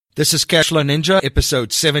This is Cashflow Ninja,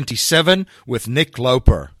 episode 77 with Nick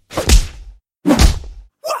Loper.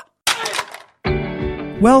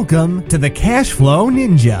 Welcome to the Cashflow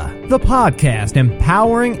Ninja, the podcast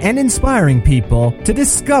empowering and inspiring people to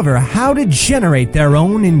discover how to generate their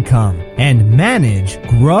own income and manage,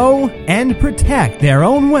 grow, and protect their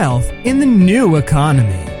own wealth in the new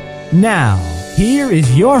economy. Now, here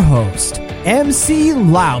is your host, MC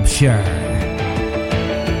Loper.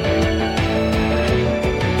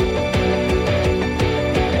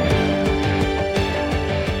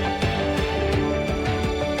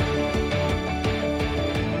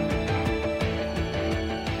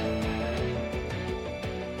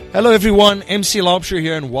 Hello everyone, MC Loper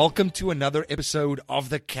here, and welcome to another episode of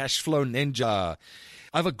the Cashflow Ninja.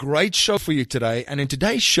 I have a great show for you today, and in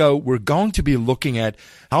today's show, we're going to be looking at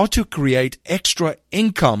how to create extra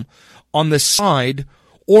income on the side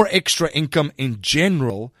or extra income in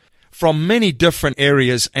general from many different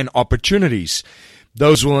areas and opportunities.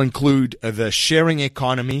 Those will include the sharing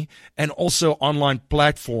economy and also online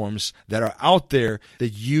platforms that are out there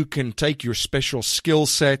that you can take your special skill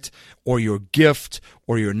set or your gift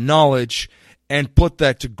or your knowledge and put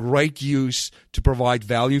that to great use to provide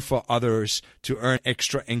value for others to earn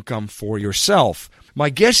extra income for yourself. My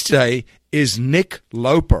guest today is Nick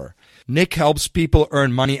Loper. Nick helps people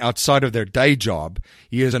earn money outside of their day job.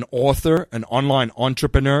 He is an author, an online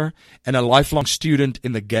entrepreneur, and a lifelong student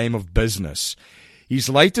in the game of business. His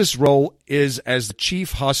latest role is as the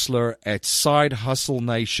chief hustler at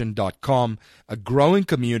SideHustleNation.com, a growing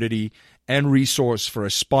community and resource for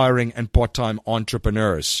aspiring and part-time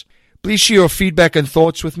entrepreneurs. Please share your feedback and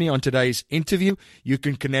thoughts with me on today's interview. You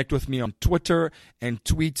can connect with me on Twitter and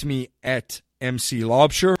tweet me at MC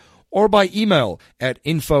Loper, or by email at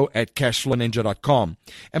info@cashflowninja.com.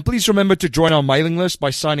 And please remember to join our mailing list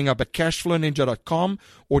by signing up at cashflowninja.com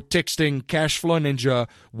or texting Cashflow Ninja,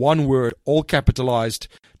 one word, all capitalized,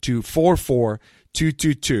 to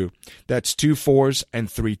 44222. That's 2 4s and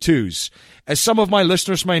 3 2s. As some of my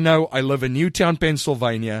listeners may know, I live in Newtown,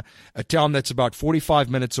 Pennsylvania, a town that's about 45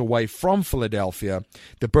 minutes away from Philadelphia,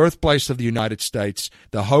 the birthplace of the United States,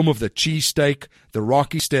 the home of the cheesesteak, the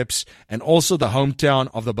Rocky Steps, and also the hometown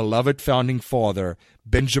of the beloved founding father,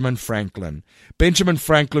 Benjamin Franklin. Benjamin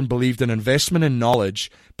Franklin believed an investment in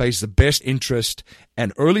knowledge pays the best interest,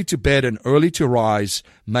 and early to bed and early to rise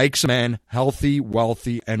makes a man healthy,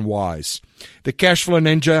 wealthy, and wise. The Cashflow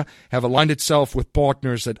Ninja have aligned itself with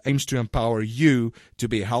partners that aims to empower you to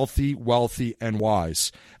be healthy, wealthy, and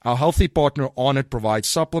wise. Our healthy partner on it provides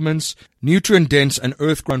supplements, nutrient-dense and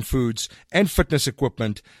earth-grown foods, and fitness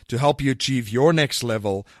equipment to help you achieve your next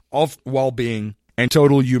level of well-being and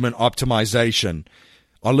total human optimization.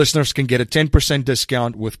 Our listeners can get a 10%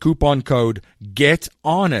 discount with coupon code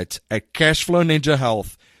GETONIT at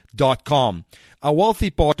cashflowninjahealth.com. Our wealthy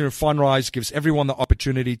partner, Fundrise, gives everyone the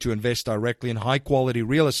opportunity to invest directly in high-quality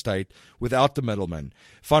real estate without the middleman.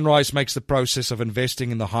 Fundrise makes the process of investing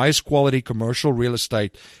in the highest quality commercial real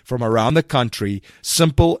estate from around the country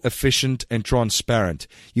simple, efficient, and transparent.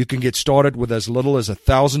 You can get started with as little as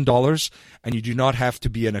 $1,000, and you do not have to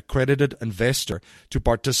be an accredited investor to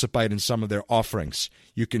participate in some of their offerings.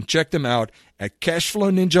 You can check them out at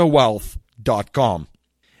cashflowninjawealth.com.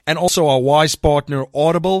 And also our wise partner,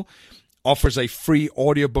 Audible, offers a free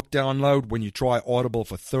audiobook download. When you try Audible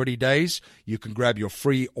for 30 days, you can grab your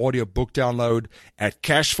free audiobook download at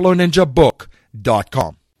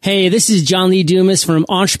cashflowninjabook.com. Hey, this is John Lee Dumas from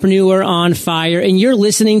Entrepreneur on Fire, and you're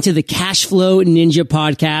listening to the Cashflow Ninja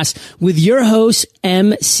podcast with your host,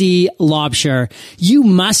 MC Loper. You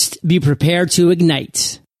must be prepared to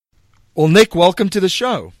ignite. Well, Nick, welcome to the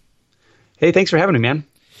show. Hey, thanks for having me, man.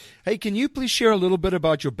 Hey, can you please share a little bit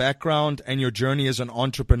about your background and your journey as an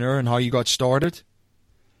entrepreneur and how you got started?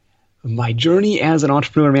 My journey as an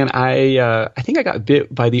entrepreneur, man, I think I got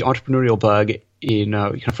bit by the entrepreneurial bug in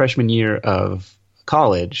freshman year of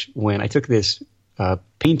college when I took this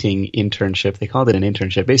painting internship. They called it an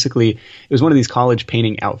internship. Basically, it was one of these college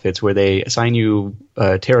painting outfits where they assign you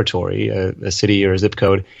a territory, a city or a zip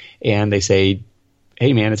code, and they say,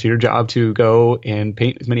 hey, man, it's your job to go and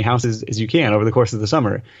paint as many houses as you can over the course of the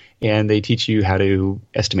summer. And they teach you how to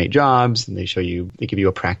estimate jobs, and they give you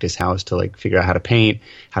a practice house to like figure out how to paint,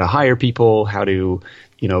 how to hire people, how to,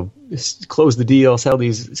 close the deal, sell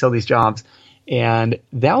these jobs. And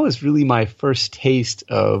that was really my first taste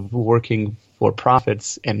of working for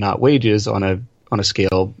profits and not wages on a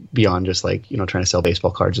scale beyond just like, trying to sell baseball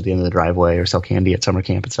cards at the end of the driveway or sell candy at summer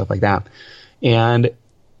camp and stuff like that. And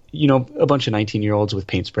a bunch of 19-year-olds with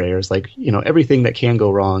paint sprayers, everything that can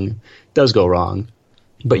go wrong does go wrong.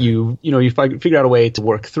 But you figure out a way to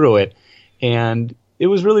work through it. And it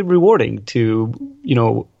was really rewarding to,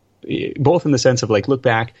 both in the sense of like look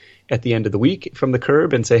back at the end of the week from the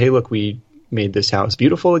curb and say, hey, look, we made this house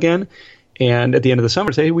beautiful again. And at the end of the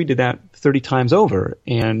summer, say, hey, we did that 30 times over.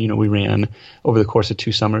 And, we ran over the course of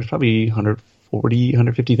 2 summers, probably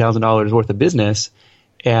 $150,000 worth of business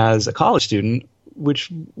as a college student,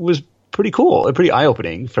 which was pretty cool and pretty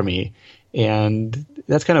eye-opening for me. And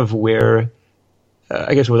that's kind of where,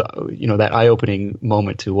 I guess, with, that eye-opening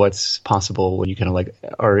moment to what's possible when you kind of like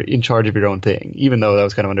are in charge of your own thing, even though that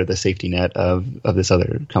was kind of under the safety net of this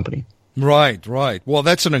other company. Right. Well,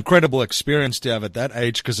 that's an incredible experience to have at that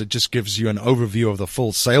age because it just gives you an overview of the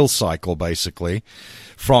full sales cycle, basically,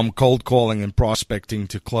 from cold calling and prospecting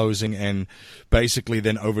to closing and basically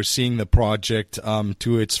then overseeing the project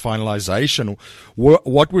to its finalization.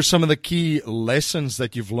 What were some of the key lessons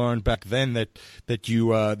that you've learned back then that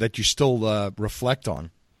you still reflect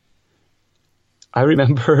on? I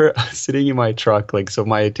remember sitting in my truck, so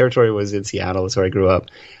my territory was in Seattle, that's where I grew up,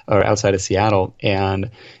 or outside of Seattle,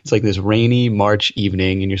 and it's like this rainy March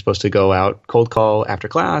evening, and you're supposed to go out cold call after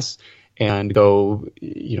class and go,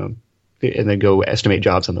 and then go estimate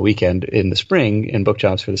jobs on the weekend in the spring and book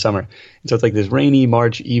jobs for the summer. And so it's like this rainy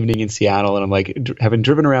March evening in Seattle, and I'm like having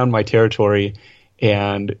driven around my territory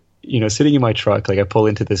and, sitting in my truck, I pull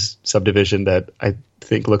into this subdivision that I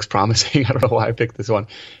think looks promising. I don't know why I picked this one.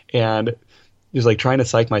 And just trying to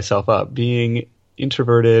psych myself up, being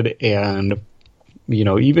introverted and,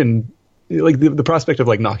 even the prospect of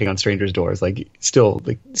knocking on strangers' doors, still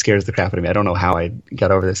scares the crap out of me. I don't know how I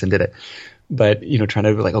got over this and did it, but, trying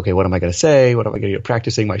to okay, what am I going to say? What am I going to do?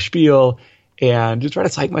 Practicing my spiel and just trying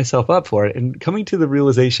to psych myself up for it and coming to the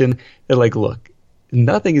realization that look,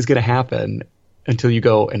 nothing is going to happen until you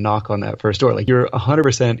go and knock on that first door. You're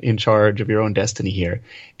 100% in charge of your own destiny here.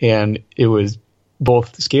 And it was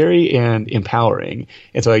both scary and empowering.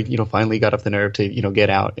 And so I, finally got up the nerve to,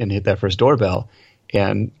 get out and hit that first doorbell.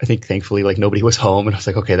 And I think thankfully, nobody was home. And I was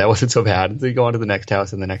like, okay, that wasn't so bad. And so you go on to the next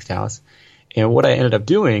house and the next house. And what I ended up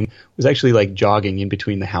doing was actually jogging in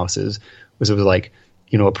between the houses. It was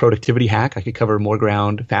a productivity hack. I could cover more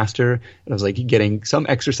ground faster. And I was getting some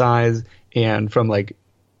exercise and from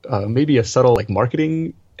maybe a subtle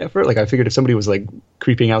marketing effort. I figured if somebody was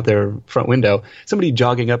creeping out their front window, somebody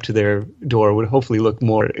jogging up to their door would hopefully look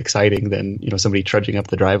more exciting than, somebody trudging up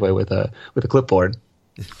the driveway with a clipboard.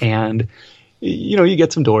 And, you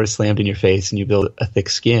get some doors slammed in your face and you build a thick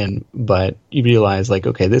skin, but you realize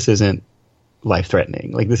okay, this isn't life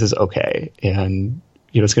threatening. This is okay. And,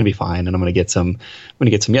 it's going to be fine. And I'm going to get some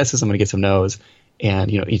yeses. I'm going to get some nos.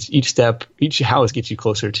 And, each step, each house gets you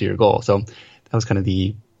closer to your goal. So that was kind of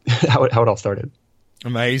how it all started.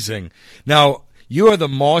 Amazing. Now, you are the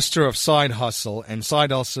master of side hustle, and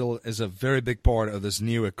side hustle is a very big part of this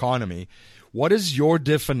new economy. What is your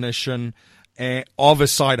definition of a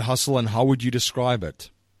side hustle, and how would you describe it?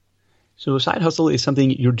 So a side hustle is something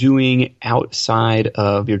you're doing outside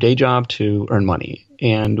of your day job to earn money.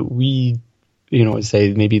 And we,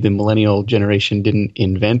 say maybe the millennial generation didn't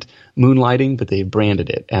invent moonlighting, but they branded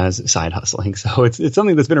it as side hustling. So it's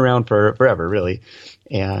something that's been around for forever, really,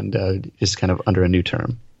 and just kind of under a new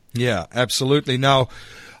term. Yeah, absolutely. Now,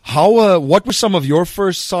 what were some of your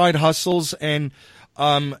first side hustles and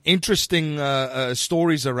interesting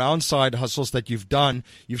stories around side hustles that you've done?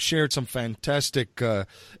 You've shared some fantastic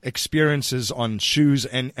experiences on shoes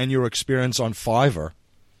and your experience on Fiverr.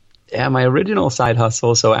 Yeah, my original side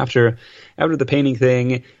hustle. So after the painting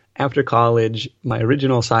thing, after college, my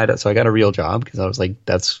original side. So I got a real job because I was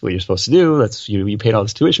that's what you're supposed to do. That's you paid all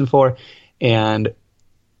this tuition for. And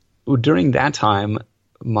during that time,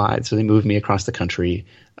 so they moved me across the country,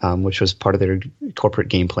 which was part of their corporate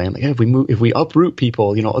game plan. If we uproot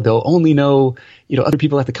people, they'll only know, other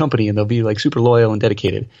people at the company, and they'll be super loyal and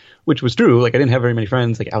dedicated, which was true. I didn't have very many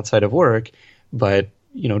friends outside of work, but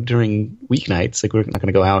during weeknights, we're not going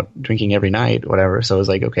to go out drinking every night, whatever. So I was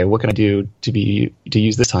okay, what can I do to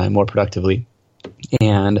use this time more productively?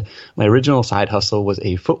 And my original side hustle was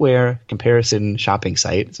a footwear comparison shopping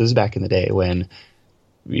site. So this is back in the day when,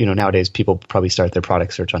 nowadays people probably start their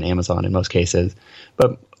product search on Amazon in most cases,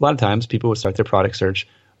 but a lot of times people would start their product search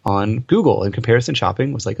on Google, and comparison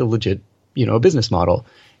shopping was a legit, a business model.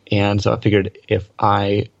 And so I figured if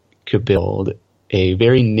I could build a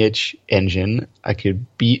very niche engine, I could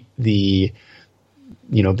beat the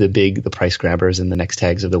price grabbers and the next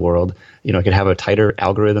tags of the world. I could have a tighter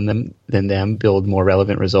algorithm than them, build more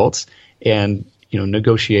relevant results, and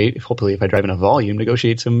negotiate. Hopefully, if I drive enough volume,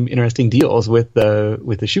 negotiate some interesting deals with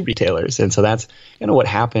the shoe retailers. And so that's what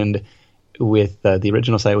happened with the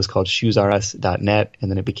original site was called shoesrus.net,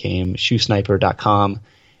 and then it became shoesniper.com,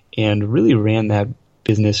 and really ran that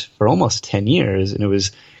business for almost 10 years. And it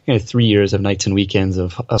was kind of 3 years of nights and weekends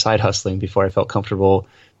of side hustling before I felt comfortable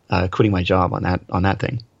quitting my job on that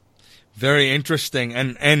thing. Very interesting,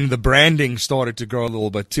 and the branding started to grow a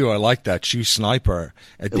little bit too. I like that Shoe Sniper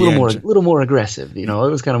at the end. A little more aggressive, It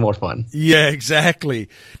was kind of more fun. Yeah, exactly.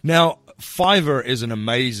 Now, Fiverr is an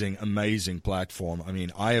amazing platform. I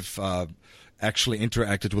mean, I have actually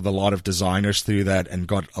interacted with a lot of designers through that and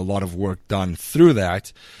got a lot of work done through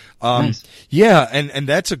that. Nice. Yeah, and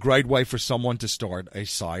that's a great way for someone to start a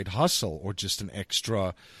side hustle or just an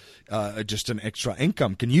extra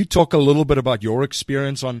income. Can you talk a little bit about your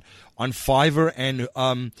experience on Fiverr and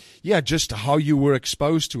just how you were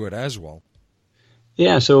exposed to it as well?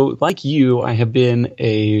 Yeah, so like you, I have been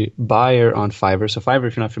a buyer on Fiverr. So Fiverr,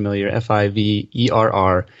 if you're not familiar,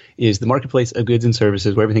 Fiverr is the marketplace of goods and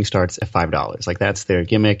services where everything starts at $5. Like that's their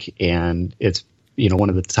gimmick, and it's one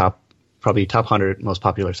of the top 100 most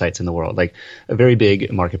popular sites in the world, like a very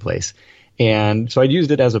big marketplace. And so I used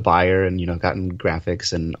it as a buyer and, gotten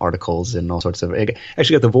graphics and articles and all sorts of – I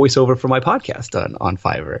actually got the voiceover for my podcast done on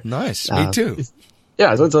Fiverr. Nice. Me too.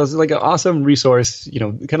 Yeah. So it's like an awesome resource,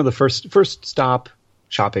 kind of the first stop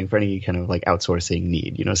shopping for any kind of like outsourcing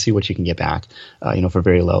need, see what you can get back, for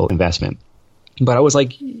very low investment. But I was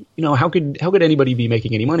like, how could anybody be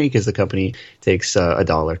making any money? Because the company takes a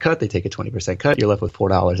 $1 cut. They take a 20% cut. You're left with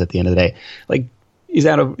 $4 at the end of the day. Like, is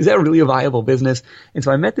that really a viable business? And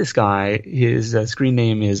so I met this guy. His screen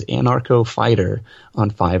name is Anarcho Fighter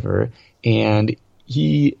on Fiverr, and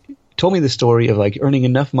he told me the story of like earning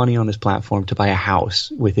enough money on this platform to buy a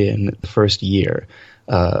house within the first year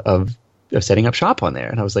of setting up shop on there.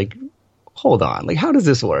 And I was like, hold on, like how does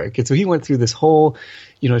this work? And so he went through this whole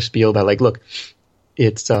spiel about like, look,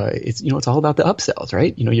 it's all about the upsells,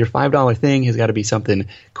 right? Your $5 thing has got to be something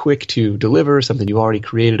quick to deliver, something you already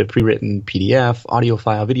created, a pre-written PDF, audio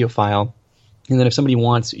file, video file. And then if somebody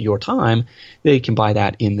wants your time, they can buy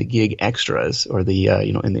that in the gig extras or the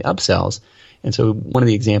in the upsells. And so one of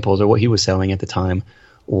the examples, or what he was selling at the time,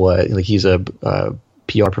 was like he's a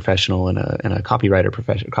PR professional and a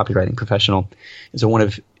copywriting professional. And so one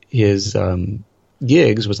of his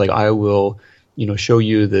gigs was like, I will show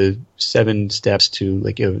you the 7 steps to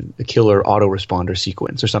like a killer autoresponder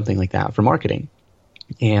sequence or something like that for marketing.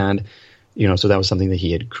 And, so that was something that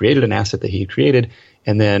he had created, an asset that he had created.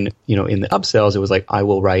 And then, in the upsells, it was like, I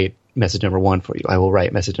will write message number 1 for you. I will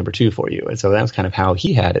write message number 2 for you. And so that was kind of how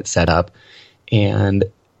he had it set up. And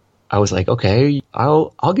I was like, okay,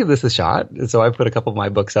 I'll give this a shot. And so I put a couple of my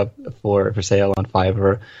books up for sale on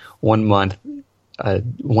Fiverr. 1 month.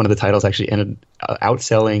 One of the titles actually ended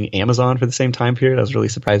outselling Amazon for the same time period. I was really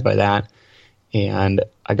surprised by that. And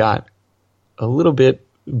I got a little bit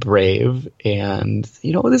brave and, this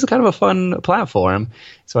is kind of a fun platform.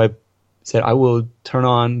 So I said, I will turn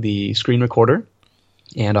on the screen recorder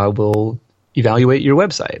and I will evaluate your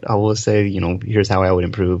website. I will say, here's how I would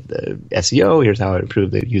improve the SEO. Here's how I would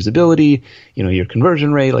improve the usability, your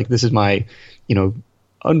conversion rate. Like this is my,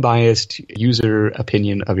 unbiased user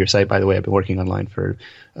opinion of your site. By the way, I've been working online for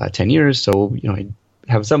 10 years, so I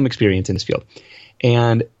have some experience in this field.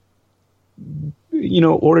 And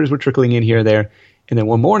orders were trickling in here or there. And then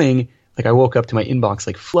one morning, like I woke up to my inbox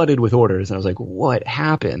like flooded with orders, and I was like, "What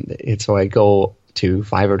happened?" And so I go to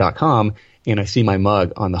Fiverr.com and I see my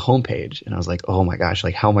mug on the homepage, and I was like, "Oh my gosh!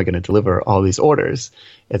 Like, how am I going to deliver all these orders?"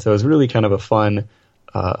 And so it was really kind of a fun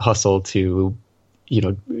hustle to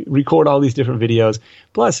record all these different videos.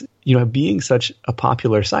 Plus, being such a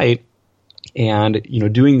popular site and,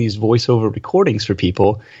 doing these voiceover recordings for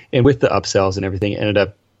people and with the upsells and everything ended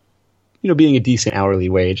up, being a decent hourly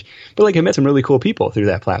wage. But like I met some really cool people through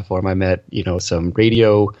that platform. I met, some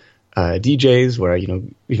radio DJs where I,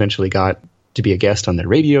 eventually got to be a guest on their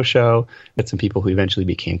radio show. Met some people who eventually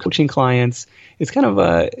became coaching clients. It's kind of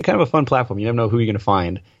a fun platform. You never know who you're going to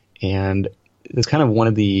find. And it's kind of one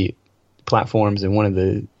of the platforms and one of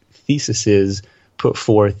the theses put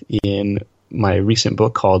forth in my recent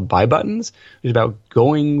book called Buy Buttons, which is about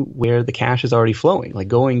going where the cash is already flowing, like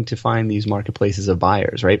going to find these marketplaces of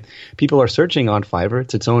buyers, right? People are searching on Fiverr.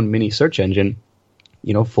 It's its own mini search engine,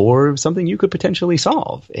 for something you could potentially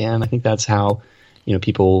solve. And I think that's how,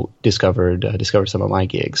 people discovered some of my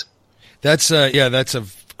gigs. That's a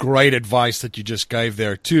great advice that you just gave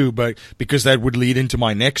there too, but because that would lead into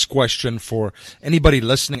my next question for anybody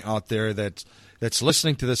listening out there that's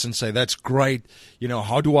listening to this and say, that's great.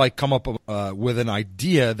 How do I come up with an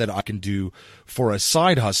idea that I can do for a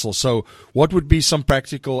side hustle? So what would be some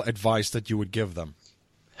practical advice that you would give them?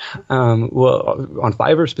 Well, on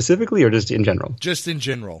Fiverr specifically or just in general? Just in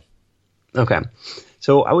general. Okay.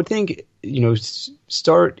 So I would think,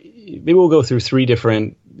 maybe we'll go through 3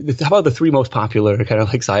 different how about the three most popular kind of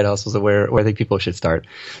like side hustles of where I think people should start?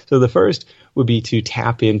 So the first would be to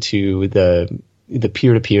tap into the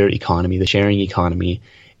peer-to-peer economy, the sharing economy.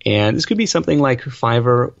 And this could be something like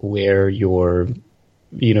Fiverr, where you're,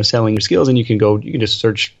 selling your skills, and you can just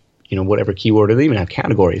search, whatever keyword, or they even have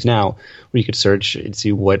categories now where you could search and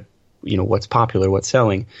see what's popular, what's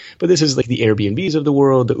selling. But this is like the Airbnbs of the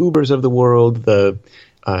world, the Ubers of the world, the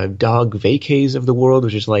dog vacays of the world,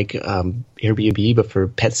 which is like Airbnb, but for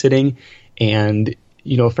pet sitting. And,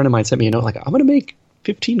 a friend of mine sent me a note like, I'm going to make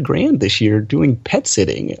 $15,000 this year doing pet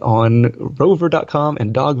sitting on rover.com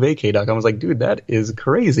and dogvacay.com. I was like, dude, that is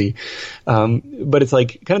crazy. But it's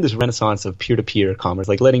like kind of this renaissance of peer-to-peer commerce,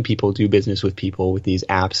 like letting people do business with people with these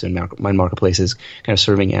apps and marketplaces kind of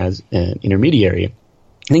serving as an intermediary.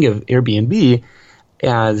 I think of Airbnb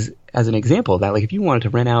as an example of that. Like if you wanted to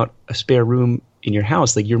rent out a spare room in your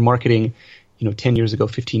house, like your marketing, 10 years ago,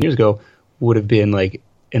 15 years ago would have been like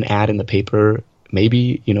an ad in the paper,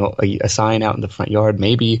 maybe, a sign out in the front yard,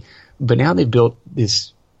 maybe. But now they've built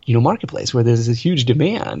this, marketplace where there's this huge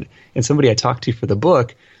demand. And somebody I talked to for the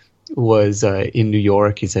book was in New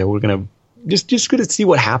York. He said, we're going to just going to see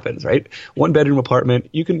what happens, right? 1-bedroom apartment.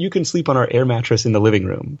 You can sleep on our air mattress in the living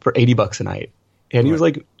room for $80 a night. And he was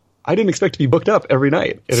like, I didn't expect to be booked up every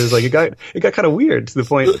night. And it was like, it got kind of weird to the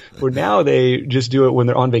point where now they just do it when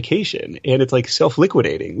they're on vacation, and it's like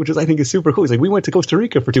self-liquidating, which I think is super cool. It's like, we went to Costa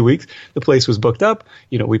Rica for 2 weeks. The place was booked up.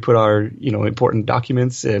 We put our, important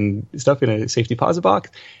documents and stuff in a safe deposit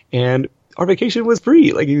box, and our vacation was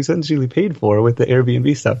free. Like, you essentially paid for with the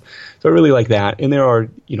Airbnb stuff. So I really like that. And there are,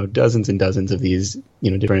 dozens and dozens of these,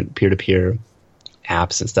 different peer-to-peer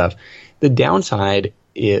apps and stuff. The downside,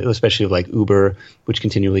 especially like Uber, which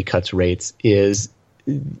continually cuts rates, is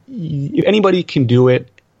if anybody can do it,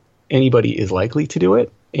 anybody is likely to do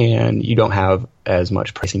it, and you don't have as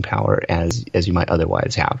much pricing power as you might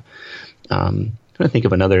otherwise have. I'm trying to think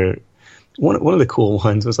of another one of the cool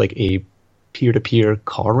ones was like a peer-to-peer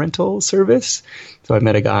car rental service. So I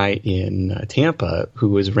met a guy in Tampa who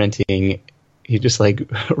was renting. He just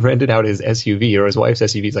like rented out his SUV or his wife's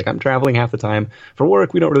SUV. He's like, I'm traveling half the time for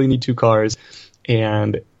work. We don't really need 2 cars.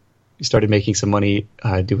 And he started making some money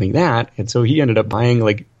doing that. And so he ended up buying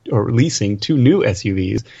or leasing 2 new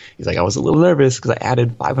SUVs. He's like, I was a little nervous because I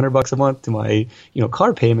added $500 a month to my,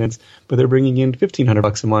 car payments, but they're bringing in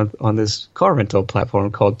 $1,500 a month on this car rental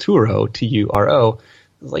platform called Turo, Turo.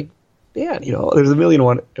 I was like, yeah, there's a million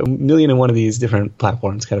and one of these different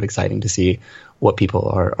platforms. Kind of exciting to see what people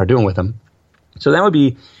are doing with them. So that would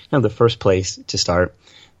be kind of the first place to start.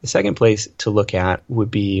 The second place to look at would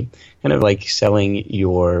be kind of like selling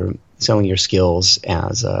your skills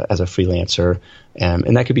as a freelancer,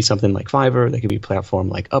 and that could be something like Fiverr. That could be a platform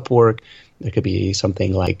like Upwork. That could be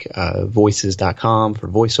something like Voices.com for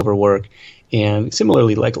voiceover work, and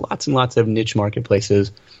similarly, like lots and lots of niche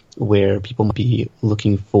marketplaces where people might be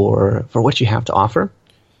looking for what you have to offer.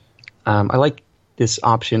 I like this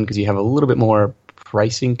option because you have a little bit more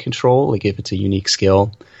pricing control, like if it's a unique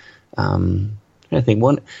skill. I think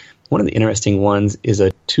one of the interesting ones is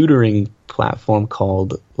a tutoring platform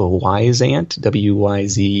called Wyzant,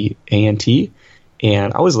 Wyzant.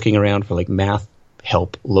 And I was looking around for like math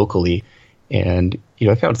help locally, and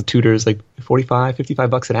I found some tutors like $45,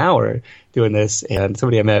 $55 an hour doing this. And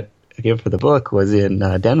somebody I met again for the book was in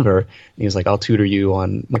Denver, and he was like, I'll tutor you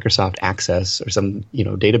on Microsoft Access or some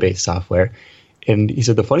database software. And he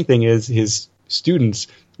said the funny thing is his students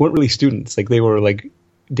weren't really students, like they were like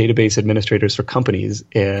database administrators for companies,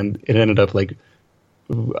 and it ended up like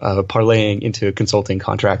parlaying into consulting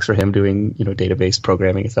contracts for him doing database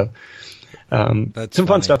programming and stuff. That's some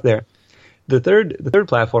fun stuff there. The third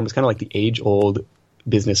platform is kind of like the age-old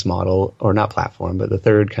business model, or not platform, but the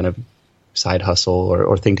third kind of side hustle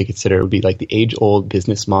or thing to consider would be like the age-old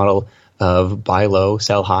business model of buy low,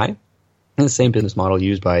 sell high. And the same business model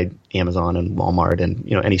used by Amazon and Walmart and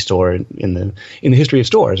any store in the history of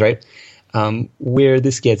stores, right? Where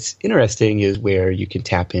this gets interesting is where you can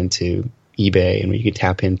tap into eBay and where you can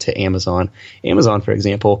tap into Amazon. Amazon, for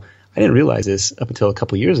example, I didn't realize this up until a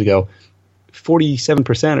couple years ago.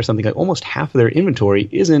 47% or something, like almost half of their inventory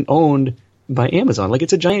isn't owned by Amazon. Like,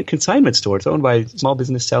 it's a giant consignment store. It's owned by small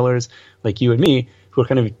business sellers like you and me who are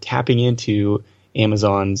kind of tapping into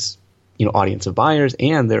Amazon's audience of buyers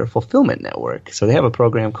and their fulfillment network. So they have a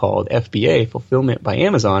program called FBA, Fulfillment by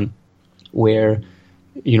Amazon, where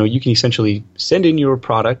you can essentially send in your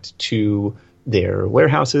product to their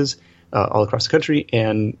warehouses all across the country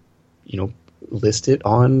and list it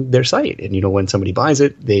on their site. And when somebody buys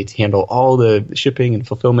it, they handle all the shipping and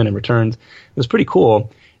fulfillment and returns. It was pretty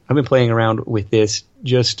cool. I've been playing around with this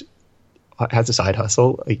just has a side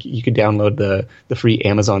hustle. Like you could download the free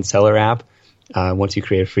Amazon seller app once you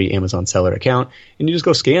create a free Amazon seller account, and you just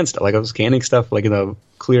go scan stuff. Like I was scanning stuff like in the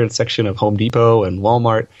clearance section of Home Depot and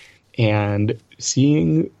Walmart, and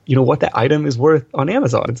seeing, what that item is worth on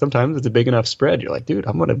Amazon. And sometimes it's a big enough spread. You're like, dude,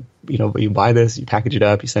 I'm going to, you buy this, you package it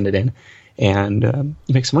up, you send it in, and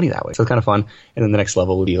you make some money that way. So it's kind of fun. And then the next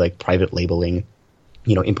level would be like private labeling,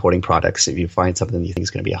 importing products. If you find something you think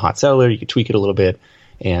is going to be a hot seller, you can tweak it a little bit.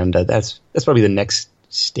 And that's probably the next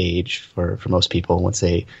stage for most people once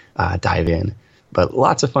they dive in. But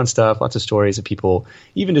lots of fun stuff, lots of stories of people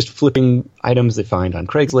even just flipping items they find on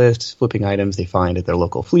Craigslist, flipping items they find at their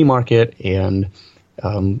local flea market, and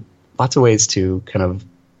lots of ways to kind of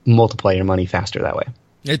multiply your money faster that way.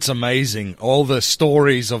 It's amazing, all the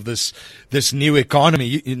stories of this new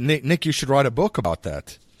economy. Nick, you should write a book about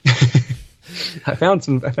that. I found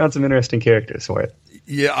some interesting characters for it.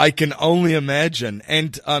 Yeah, I can only imagine.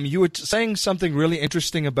 And you were saying something really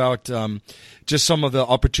interesting about just some of the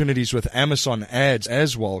opportunities with Amazon ads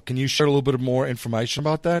as well. Can you share a little bit more information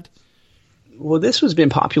about that? Well, this has been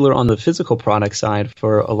popular on the physical product side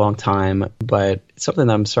for a long time, but it's something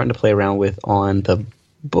that I'm starting to play around with on the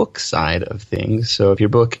book side of things. So if your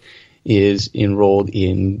book is enrolled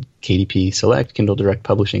in KDP Select, Kindle Direct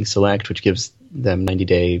Publishing Select, which gives them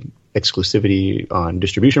 90-day exclusivity on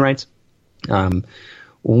distribution rights,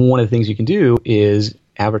 one of the things you can do is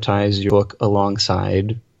advertise your book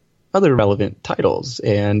alongside other relevant titles.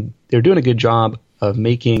 And they're doing a good job of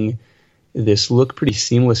making this look pretty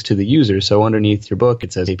seamless to the user. So underneath your book,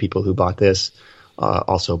 it says, hey, people who bought this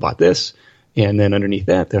also bought this. And then underneath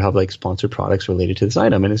that, they'll have like sponsored products related to this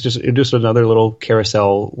item. And it's just another little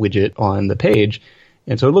carousel widget on the page.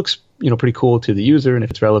 And so it looks, pretty cool to the user. And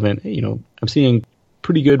if it's relevant, I'm seeing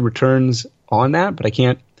pretty good returns on that, but I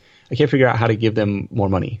can't figure out how to give them more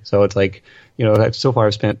money. So it's like, so far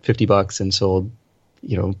I've spent $50 and sold,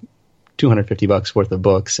 $250 worth of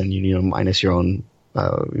books, and minus your own,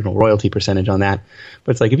 royalty percentage on that.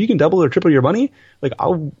 But it's like, if you can double or triple your money, like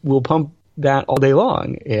we'll pump that all day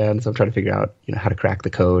long. And so I'm trying to figure out, how to crack the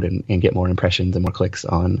code and get more impressions and more clicks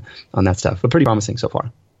on that stuff. But pretty promising so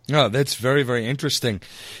far. Oh, that's very, very interesting.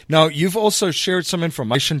 Now, you've also shared some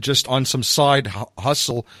information just on some side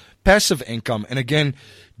hustle, passive income. And again,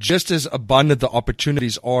 just as abundant the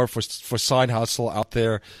opportunities are for side hustle out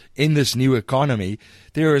there in this new economy,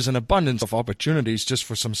 there is an abundance of opportunities just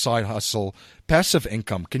for some side hustle, passive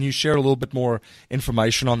income. Can you share a little bit more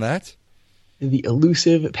information on that? The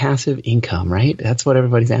elusive passive income, right? That's what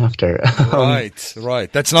everybody's after.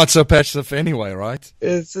 Right. That's not so passive anyway, right?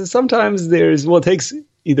 Sometimes it takes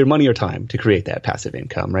either money or time to create that passive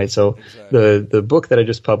income, right? So exactly. The book that I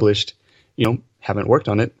just published, haven't worked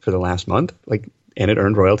on it for the last month, and it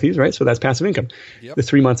earned royalties, right? So that's passive income. Yep. The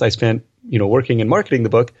 3 months I spent, working and marketing the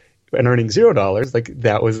book and earning $0,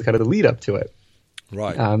 that was kind of the lead up to it.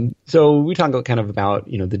 Right. So we talk about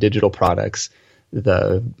the digital products,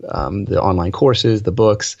 the online courses, the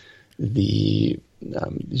books, so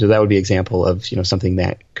that would be an example of something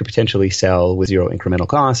that could potentially sell with zero incremental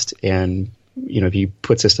cost, and if you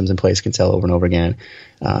put systems in place, can sell over and over again.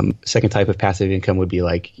 Second type of passive income would be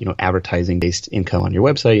like advertising based income on your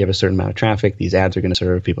website. You have a certain amount of traffic, these ads are going to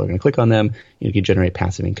serve, people are going to click on them. You can generate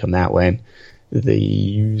passive income that way.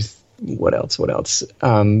 What else?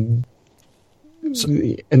 And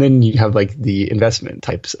then you have the investment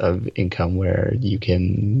types of income where you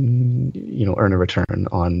can, earn a return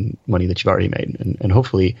on money that you've already made, and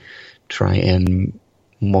hopefully try and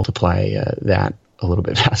multiply that a little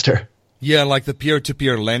bit faster. Yeah, like the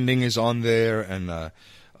peer-to-peer lending is on there, and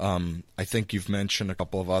I think you've mentioned a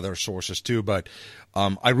couple of other sources too. But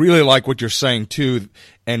I really like what you're saying too,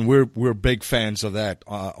 and we're big fans of that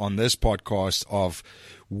on this podcast of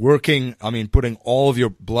putting all of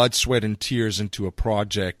your blood, sweat, and tears into a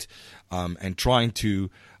project, and trying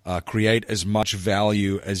to create as much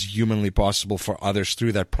value as humanly possible for others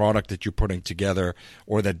through that product that you're putting together,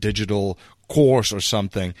 or that digital course or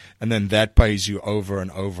something, and then that pays you over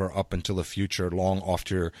and over up until the future, long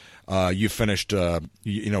after you finished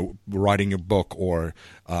writing your book or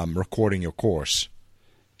recording your course.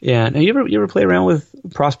 Yeah. Now, you ever play around with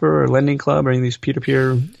Prosper or Lending Club or any of these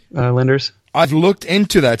peer-to-peer lenders? I've looked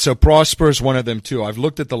into that. So Prosper is one of them too. I've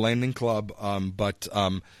looked at the Lending Club, but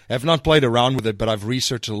have not played around with it. But I've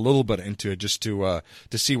researched a little bit into it just to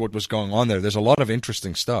see what was going on there. There's a lot of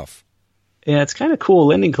interesting stuff. Yeah, it's kind of cool.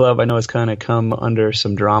 Lending Club, I know, has kind of come under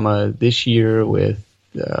some drama this year with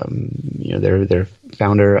their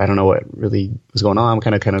founder. I don't know what really was going on.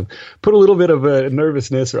 Kind of put a little bit of a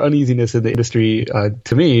nervousness or uneasiness in the industry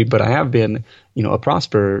to me. But I have been, a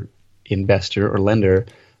Prosper investor or lender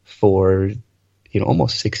for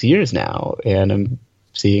almost 6 years now, and I'm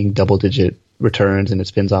seeing double-digit returns, and it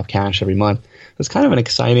spins off cash every month. It's kind of an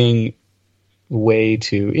exciting way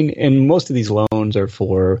to, and most of these loans are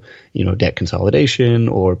for, debt consolidation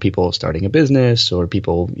or people starting a business or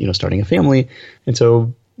people, starting a family. And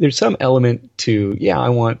so there's some element to, I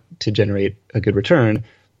want to generate a good return,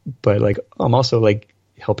 but like, I'm also like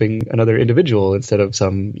helping another individual instead of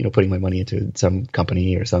some, putting my money into some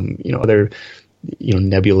company or some, other,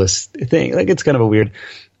 nebulous thing. Like, it's kind of a weird,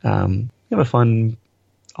 kind of a fun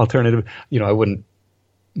alternative. I wouldn't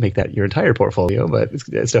make that your entire portfolio, but it's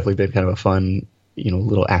definitely been kind of a fun,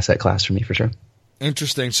 little asset class for me for sure.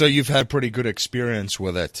 Interesting. So you've had pretty good experience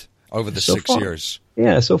with it over the 6 years.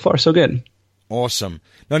 Yeah, so far so good. Awesome.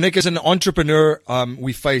 Now, Nick, as an entrepreneur,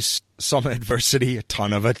 we face some adversity, a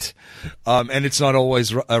ton of it, and it's not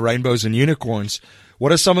always rainbows and unicorns.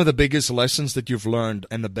 What are some of the biggest lessons that you've learned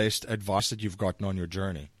and the best advice that you've gotten on your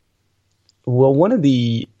journey? Well, one of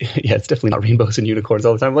the, it's definitely not rainbows and unicorns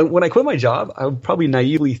all the time. Like, when I quit my job, I probably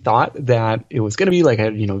naively thought that it was going to be like, I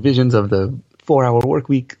had, visions of the 4-hour work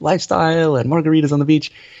week lifestyle and margaritas on the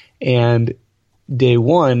beach. And day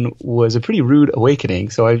one was a pretty rude awakening.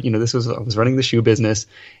 So I was running the shoe business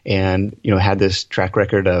and, had this track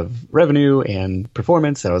record of revenue and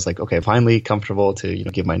performance. And I was like, okay, finally comfortable to,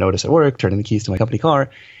 give my notice at work, turn in the keys to my company car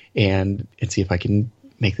and see if I can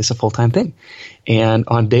make this a full-time thing. And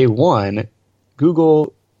on day one,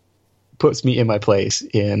 Google puts me in my place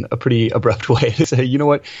in a pretty abrupt way to say, you know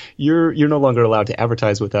what, you're no longer allowed to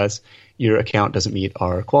advertise with us. Your account doesn't meet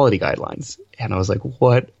our quality guidelines. And I was like,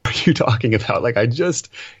 what are you talking about? Like, I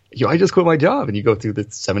just quit my job. And you go through the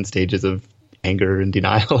 7 stages of anger and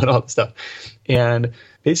denial and all this stuff. And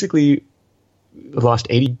basically lost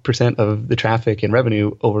 80% of the traffic and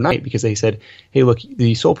revenue overnight because they said, hey, look,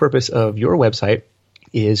 the sole purpose of your website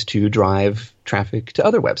is to drive traffic to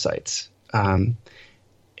other websites.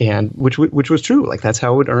 And which was true. Like, that's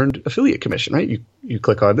how it earned affiliate commission, right? You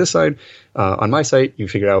click on this side, on my site, you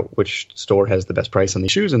figure out which store has the best price on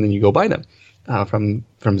these shoes, and then you go buy them from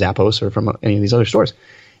Zappos or from any of these other stores.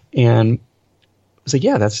 And I was like,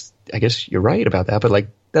 yeah, I guess you're right about that, but like,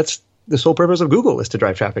 that's the sole purpose of Google is to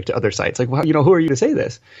drive traffic to other sites. Like, well, who are you to say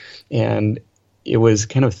this? And it was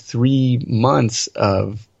kind of 3 months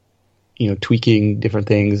of, tweaking different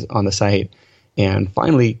things on the site, and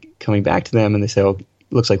finally coming back to them, and they say, oh,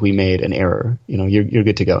 looks like we made an error. You're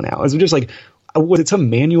good to go now. It was just like, was it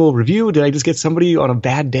some manual review? Did I just get somebody on a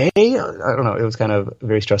bad day? I don't know. It was kind of a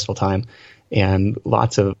very stressful time and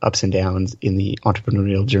lots of ups and downs in the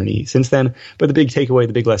entrepreneurial journey since then. But the big takeaway,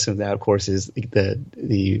 the big lesson of that, of course, is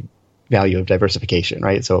the value of diversification,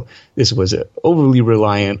 right? So this was overly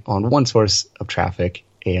reliant on one source of traffic,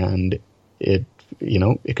 and it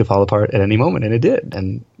could fall apart at any moment, and it did.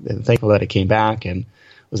 And thankful that it came back and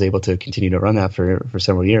was able to continue to run that for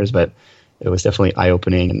several years, but it was definitely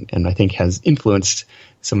eye-opening and I think has influenced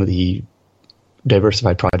some of the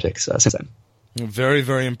diversified projects since then. Very,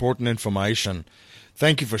 very important information.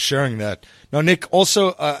 Thank you for sharing that. Now, Nick,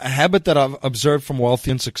 also a habit that I've observed from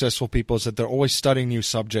wealthy and successful people is that they're always studying new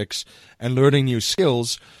subjects and learning new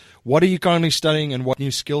skills. What are you currently studying and what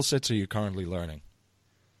new skill sets are you currently learning?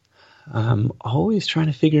 I'm always trying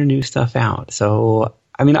to figure new stuff out. So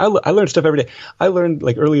I learn stuff every day. I learned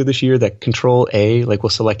like earlier this year that Control A will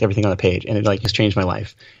select everything on the page, and it has changed my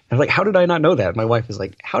life. And I was like, how did I not know that? My wife is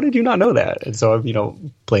like, how did you not know that? And so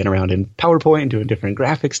I'm playing around in PowerPoint and doing different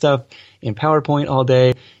graphic stuff in PowerPoint all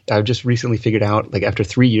day. I've just recently figured out, like, after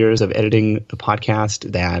 3 years of editing a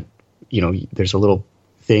podcast, that there's a little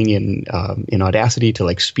thing in Audacity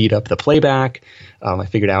to speed up the playback. I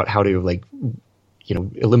figured out how to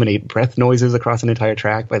eliminate breath noises across an entire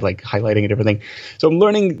track by highlighting a different thing. So I'm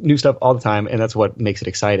learning new stuff all the time, and that's what makes it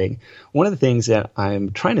exciting. One of the things that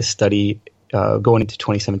I'm trying to study going into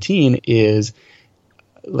 2017 is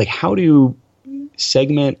how to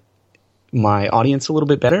segment my audience a little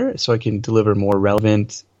bit better so I can deliver more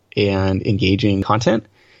relevant and engaging content.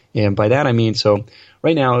 And by that I mean, so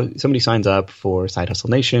right now somebody signs up for Side Hustle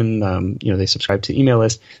Nation, they subscribe to email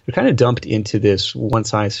list. They're kind of dumped into this one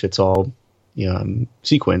size fits all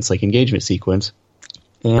sequence, engagement sequence,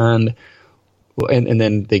 and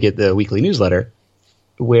then they get the weekly newsletter,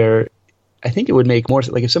 where I think it would make more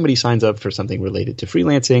if somebody signs up for something related to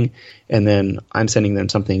freelancing, and then I'm sending them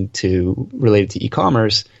something related to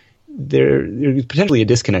e-commerce. There's potentially a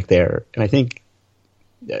disconnect there, and I think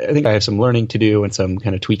I have some learning to do and some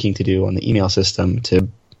kind of tweaking to do on the email system to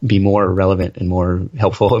be more relevant and more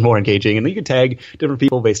helpful and more engaging. And you can tag different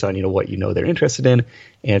people based on, what they're interested in.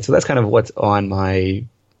 And so that's kind of what's on my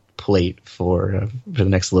plate for the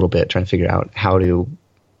next little bit, trying to figure out how to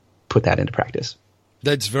put that into practice.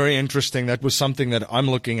 That's very interesting. That was something that I'm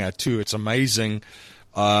looking at too. It's amazing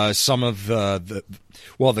some of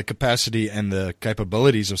the capacity and the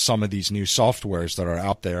capabilities of some of these new softwares that are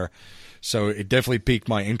out there. So it definitely piqued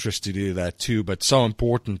my interest to do that too. But so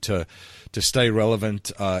important to stay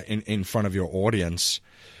relevant in front of your audience.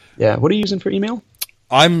 Yeah. What are you using for email?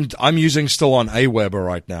 I'm using still on Aweber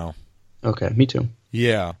right now. Okay, me too.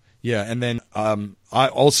 Yeah. Yeah, and then I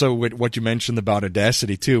also, with what you mentioned about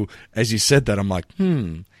Audacity too, as you said that, I'm like,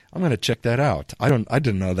 I'm going to check that out. I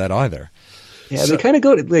didn't know that either. Yeah, they kind of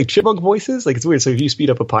go to like chipmunk voices. Like, it's weird. So if you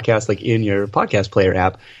speed up a podcast, like in your podcast player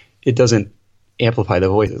app, it doesn't amplify the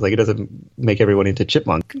voices. Like, it doesn't make everyone into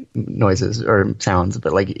chipmunk noises or sounds,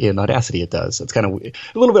 but like in Audacity it does. So it's kind of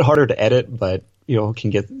a little bit harder to edit, but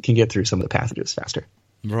can get through some of the passages faster.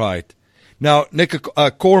 Right. Now, Nick, a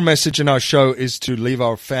core message in our show is to leave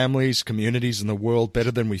our families, communities, and the world better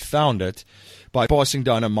than we found it by passing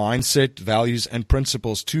down a mindset, values, and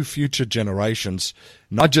principles to future generations,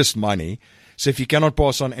 not just money. So if you cannot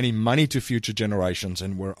pass on any money to future generations,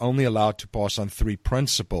 and we're only allowed to pass on 3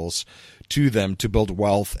 principles to them to build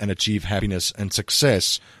wealth and achieve happiness and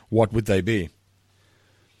success, what would they be?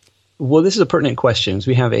 Well, this is a pertinent question. So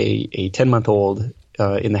we have a 10-month-old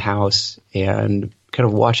in the house, and kind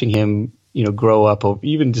of watching him grow up,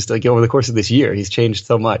 even just like over the course of this year, he's changed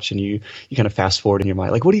so much, and you kind of fast forward in your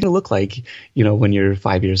mind, like, what are you going to look like, when you're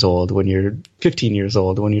 5 years old, when you're 15 years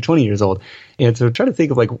old, when you're 20 years old. And so try to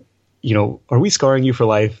think of like, are we scarring you for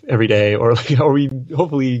life every day, or like, are we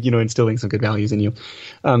hopefully, instilling some good values in you?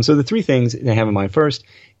 So the 3 things that I have in mind first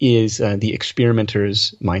is the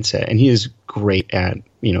experimenter's mindset. And he is great at,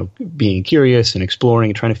 being curious and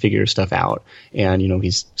exploring and trying to figure stuff out. And,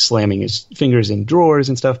 he's slamming his fingers in drawers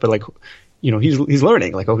and stuff, but like, he's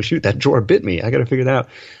learning, like, oh shoot, that drawer bit me. I got to figure that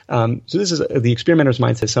out. So this is the experimenter's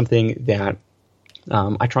mindset, something that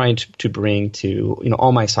I try to bring to,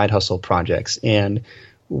 all my side hustle projects. And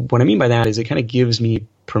what I mean by that is it kind of gives me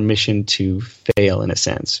permission to fail in a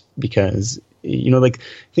sense, because, like,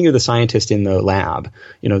 think of the scientist in the lab.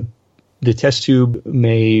 The test tube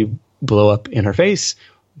may blow up in her face,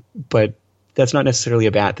 but that's not necessarily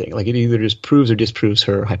a bad thing. Like, it either just proves or disproves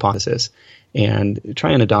her hypothesis. And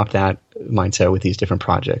try and adopt that mindset with these different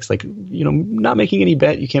projects. Like, not making any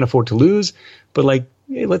bet you can't afford to lose, but like,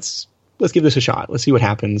 hey, let's give this a shot. Let's see what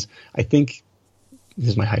happens. I think this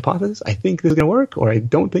is my hypothesis. I think this is going to work, or I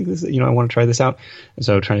don't think this, I want to try this out. And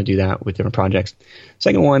so trying to do that with different projects.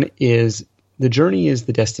 Second one is the journey is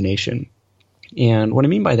the destination. And what I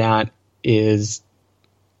mean by that is,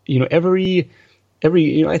 every,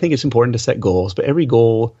 I think it's important to set goals, but every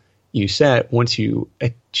goal you set, once you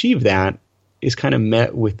achieve that, is kind of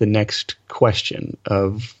met with the next question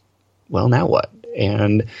of, well, now what?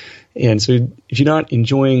 And so if you're not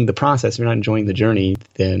enjoying the process, if you're not enjoying the journey,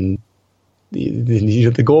 then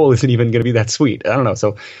the goal isn't even going to be that sweet. I don't know.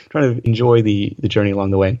 So trying to enjoy the journey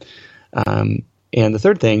along the way. And the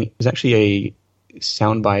third thing is actually a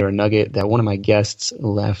soundbite or a nugget that one of my guests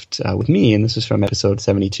left with me, and this is from episode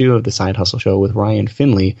 72 of the Side Hustle Show with Ryan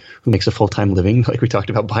Finley, who makes a full-time living, like we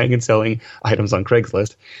talked about, buying and selling items on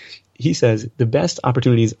Craigslist. He says, the best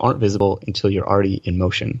opportunities aren't visible until you're already in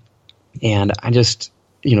motion. And I just,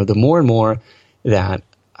 the more and more that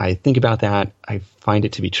I think about that, I find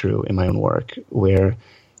it to be true in my own work, where,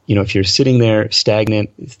 if you're sitting there stagnant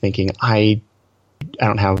thinking, I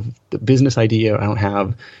don't have the business idea, I don't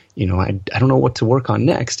have, I don't know what to work on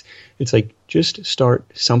next. It's like, just start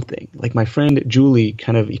something. Like my friend Julie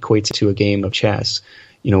kind of equates it to a game of chess,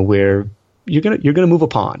 where you're gonna move a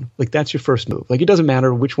pawn. Like, that's your first move. Like, it doesn't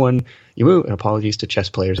matter which one you move. And apologies to chess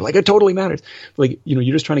players, like, it totally matters. Like, you're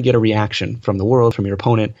just trying to get a reaction from the world, from your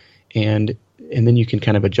opponent, and then you can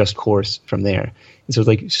kind of adjust course from there. And so it's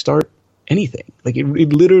like, start anything. Like, it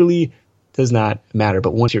literally does not matter.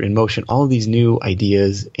 But once you're in motion, all of these new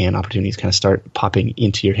ideas and opportunities kind of start popping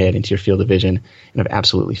into your head, into your field of vision. And I've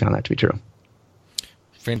absolutely found that to be true.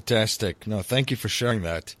 Fantastic. No, thank you for sharing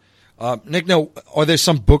that. Nick, now, are there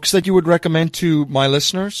some books that you would recommend to my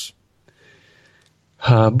listeners?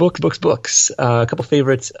 Books. A couple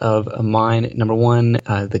favorites of mine. Number one,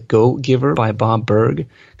 The Go Giver by Bob Berg,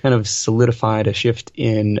 kind of solidified a shift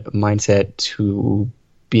in mindset to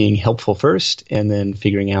being helpful first, and then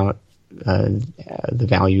figuring out the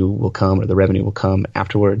value will come, or the revenue will come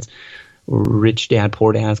afterwards. Rich Dad,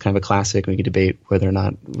 Poor Dad is kind of a classic. We could debate whether or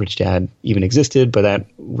not Rich Dad even existed, but that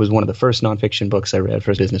was one of the first nonfiction books I read,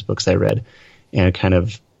 first business books I read. And it kind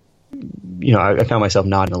of, I found myself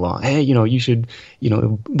nodding along. Hey, you should,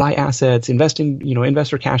 buy assets, invest in,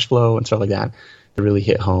 investor cash flow and stuff like that. That really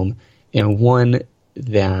hit home. And one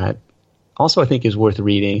that also I think is worth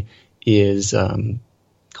reading is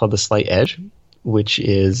called The Slight Edge which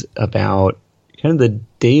is about kind of the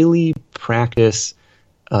daily practice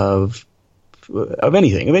of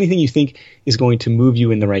anything you think is going to move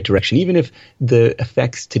you in the right direction, even if the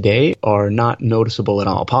effects today are not noticeable at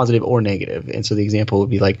all, positive or negative. And so the example would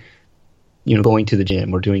be like, going to the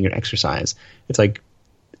gym or doing your exercise. It's like,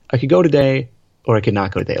 I could go today or I could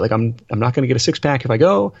not go today. Like I'm not going to get a six pack if I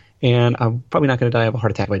go, and I'm probably not going to die of a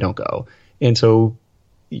heart attack if I don't go. And so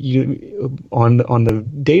you on the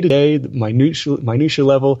day-to-day, the minutia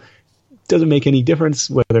level, doesn't make any difference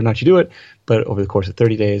whether or not you do it, but over the course of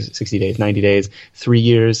 30 days, 60 days, 90 days, 3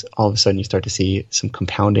 years, all of a sudden you start to see some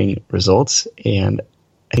compounding results. And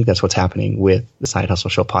I think that's what's happening with the Side Hustle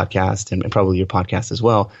Show podcast and probably your podcast as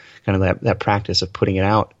well, kind of that practice of putting it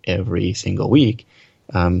out every single week.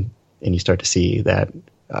 And you start to see that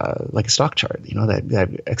like a stock chart,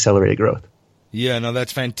 that accelerated growth. Yeah, no,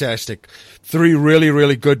 that's fantastic. 3 really,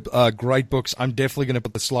 really good, great books. I'm definitely going to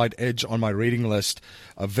put The Slight Edge on my reading list,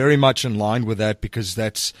 very much in line with that, because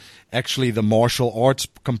that's actually the martial arts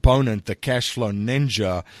component, the cash flow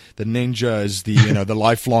ninja. The ninja is the, the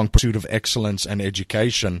lifelong pursuit of excellence and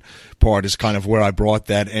education part is kind of where I brought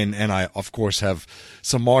that in. And I, of course, have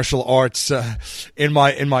some martial arts in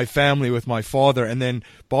my family with my father. And then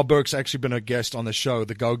Bob Burke's actually been a guest on the show.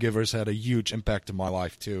 The Go-Givers had a huge impact in my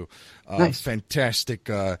life too. Nice. Fantastic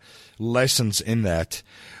lessons in that.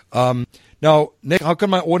 Now, Nick, how can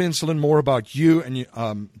my audience learn more about you and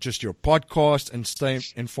just your podcast and stay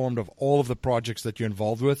informed of all of the projects that you're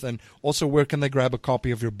involved with? And also, where can they grab a copy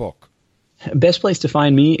of your book? Best place to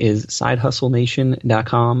find me is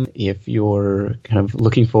sidehustlenation.com. If you're kind of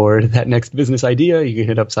looking for that next business idea, you can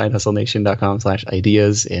hit up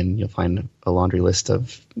sidehustlenation.com/ideas, and you'll find a laundry list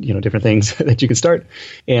of different things that you can start.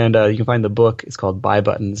 And you can find the book. It's called Buy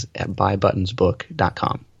Buttons at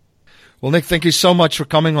buybuttonsbook.com. Well, Nick, thank you so much for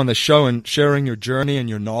coming on the show and sharing your journey and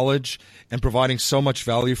your knowledge and providing so much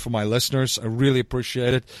value for my listeners. I really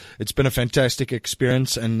appreciate it. It's been a fantastic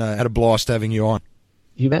experience, and I had a blast having you on.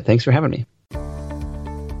 You bet. Thanks for having me.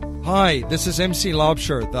 Hi, this is MC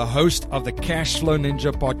Loper, the host of the Cash Flow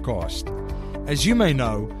Ninja podcast. As you may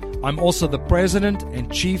know, I'm also the president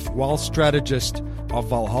and chief wealth strategist of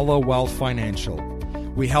Valhalla Wealth Financial.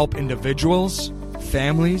 We help individuals,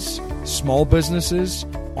 families, small businesses,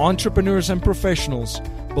 entrepreneurs, and professionals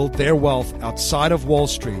build their wealth outside of Wall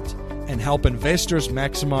Street and help investors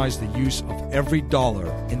maximize the use of every dollar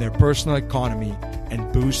in their personal economy and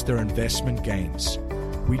boost their investment gains.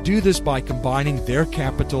 We do this by combining their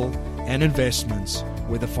capital and investments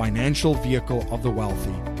with the financial vehicle of the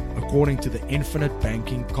wealthy, according to the infinite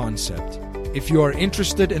banking concept. If you are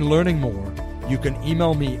interested in learning more, you can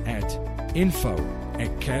email me at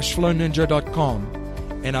info@cashflowninja.com,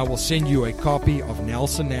 and I will send you a copy of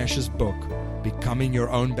Nelson Nash's book, Becoming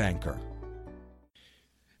Your Own Banker.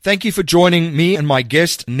 Thank you for joining me and my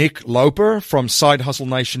guest, Nick Loper from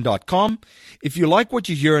SideHustleNation.com. If you like what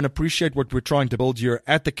you hear and appreciate what we're trying to build here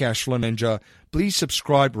at the Cashflow Ninja, please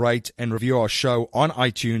subscribe, rate, and review our show on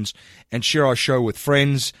iTunes and share our show with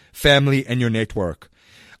friends, family, and your network.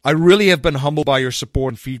 I really have been humbled by your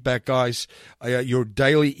support and feedback, guys. Your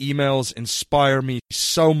daily emails inspire me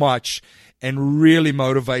so much and really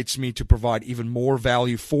motivates me to provide even more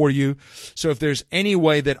value for you. So if there's any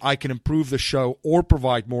way that I can improve the show or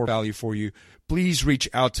provide more value for you, please reach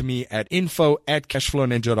out to me at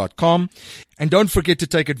info@cashflowninja.com. And don't forget to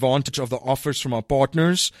take advantage of the offers from our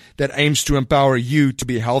partners that aims to empower you to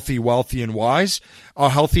be healthy, wealthy, and wise. Our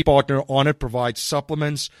healthy partner on it provides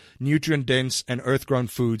supplements, nutrient-dense and earth-grown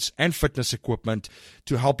foods, and fitness equipment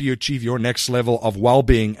to help you achieve your next level of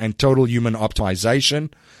well-being and total human optimization.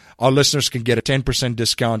 Our listeners can get a 10%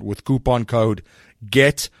 discount with coupon code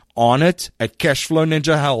GETONIT at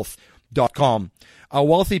cashflowninjahealth.com. Our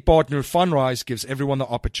wealthy partner Fundrise gives everyone the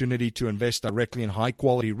opportunity to invest directly in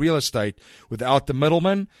high-quality real estate without the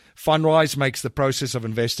middleman. Fundrise makes the process of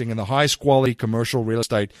investing in the highest quality commercial real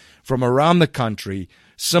estate from around the country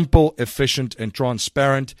simple, efficient, and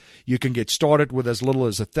transparent. You can get started with as little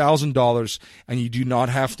as $1,000, and you do not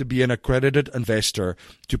have to be an accredited investor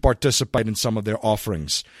to participate in some of their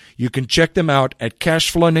offerings. You can check them out at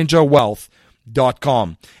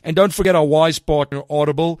cashflowninjawealth.com. And don't forget our wise partner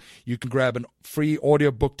Audible. You can grab a free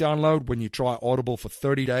audiobook download when you try Audible for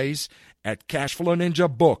 30 days at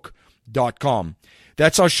cashflowninjabook.com.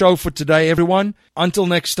 That's our show for today, everyone. Until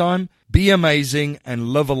next time, be amazing and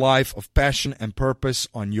live a life of passion and purpose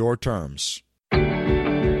on your terms.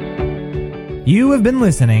 You have been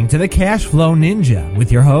listening to the Cash Flow Ninja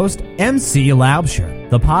with your host, MC Laubscher,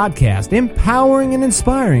 the podcast empowering and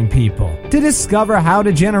inspiring people to discover how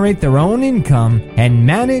to generate their own income and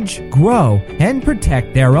manage, grow, and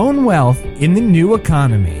protect their own wealth in the new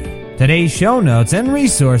economy. Today's show notes and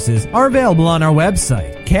resources are available on our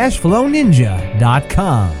website,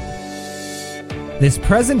 cashflowninja.com. This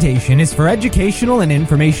presentation is for educational and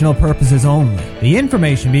informational purposes only. The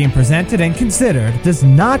information being presented and considered does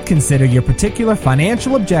not consider your particular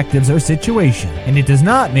financial objectives or situation, and it does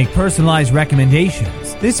not make personalized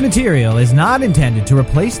recommendations. This material is not intended to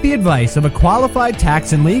replace the advice of a qualified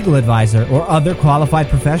tax and legal advisor or other qualified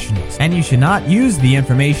professionals, and you should not use the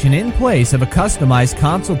information in place of a customized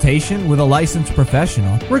consultation with a licensed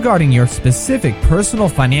professional regarding your specific personal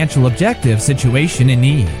financial objective, situation, and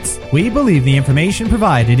needs. We believe the information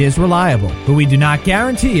provided is reliable, but we do not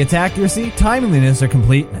guarantee its accuracy, timeliness, or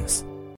completeness.